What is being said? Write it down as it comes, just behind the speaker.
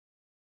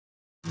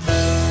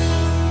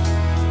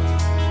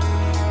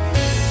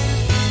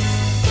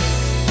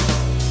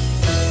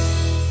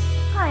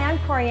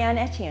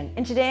Coryanne Ettiene,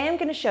 and today I'm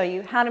going to show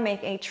you how to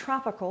make a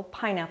tropical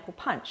pineapple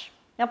punch.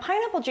 Now,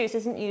 pineapple juice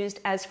isn't used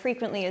as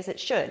frequently as it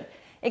should.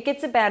 It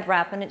gets a bad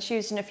rap and it's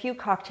used in a few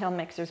cocktail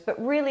mixers,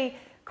 but really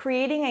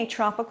creating a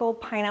tropical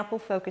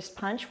pineapple-focused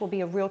punch will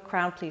be a real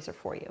crowd pleaser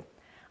for you.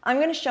 I'm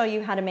going to show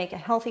you how to make a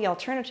healthy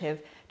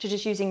alternative to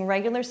just using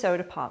regular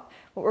soda pop.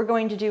 What we're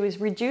going to do is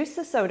reduce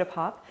the soda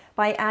pop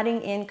by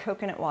adding in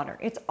coconut water.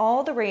 It's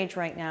all the rage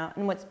right now,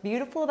 and what's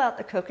beautiful about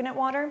the coconut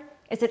water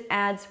is it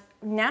adds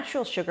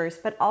natural sugars,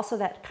 but also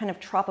that kind of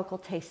tropical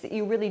taste that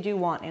you really do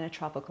want in a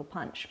tropical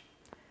punch.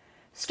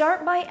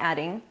 Start by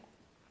adding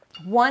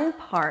 1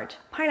 part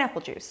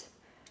pineapple juice.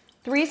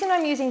 The reason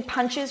I'm using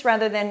punches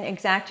rather than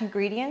exact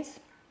ingredients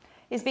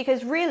is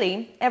because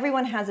really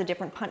everyone has a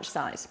different punch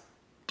size.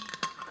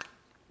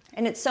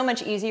 And it's so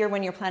much easier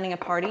when you're planning a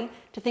party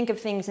to think of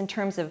things in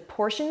terms of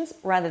portions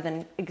rather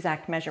than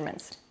exact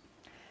measurements.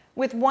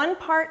 With 1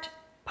 part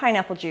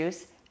pineapple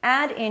juice,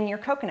 add in your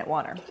coconut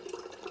water.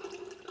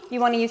 You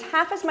want to use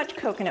half as much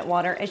coconut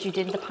water as you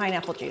did the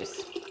pineapple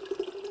juice.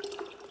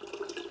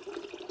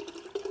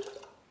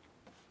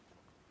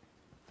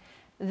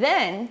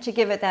 Then, to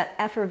give it that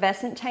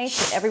effervescent taste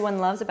that everyone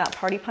loves about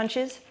party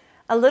punches,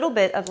 a little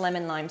bit of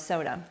lemon lime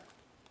soda.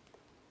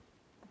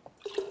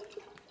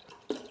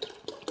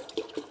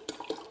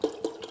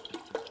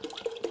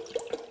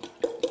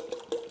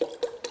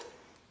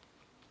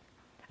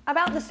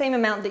 About the same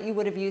amount that you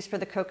would have used for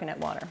the coconut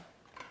water.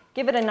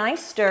 Give it a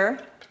nice stir.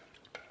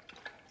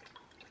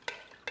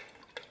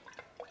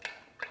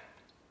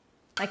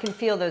 I can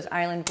feel those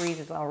island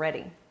breezes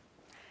already.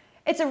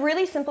 It's a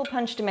really simple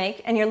punch to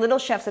make, and your little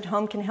chefs at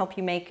home can help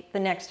you make the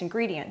next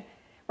ingredient.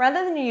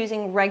 Rather than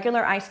using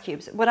regular ice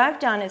cubes, what I've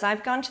done is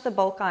I've gone to the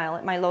bulk aisle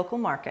at my local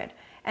market,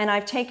 and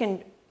I've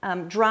taken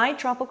dried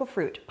tropical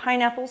fruit,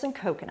 pineapples and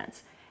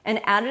coconuts,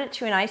 and added it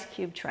to an ice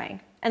cube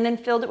tray, and then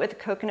filled it with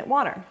coconut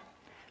water.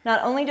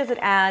 Not only does it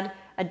add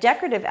a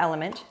decorative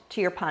element to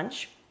your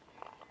punch,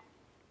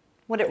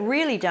 what it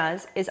really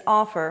does is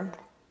offer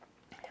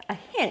a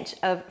hint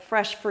of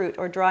fresh fruit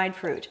or dried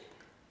fruit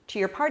to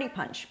your party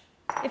punch.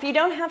 If you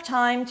don't have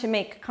time to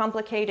make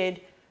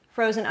complicated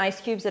frozen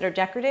ice cubes that are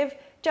decorative,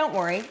 don't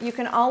worry, you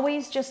can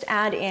always just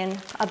add in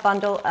a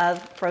bundle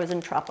of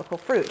frozen tropical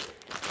fruit.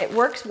 It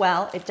works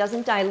well, it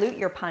doesn't dilute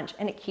your punch,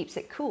 and it keeps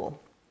it cool.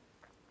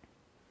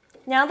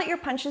 Now that your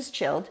punch is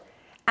chilled,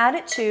 add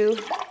it to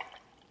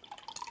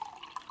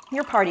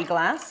your party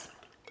glass.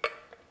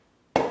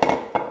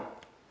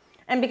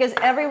 And because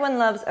everyone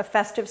loves a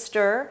festive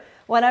stir,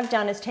 what I've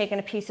done is taken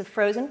a piece of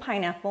frozen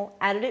pineapple,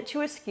 added it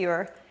to a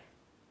skewer,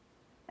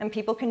 and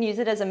people can use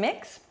it as a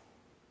mix,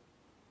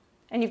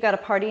 and you've got a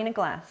party in a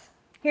glass.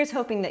 Here's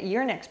hoping that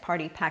your next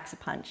party packs a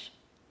punch.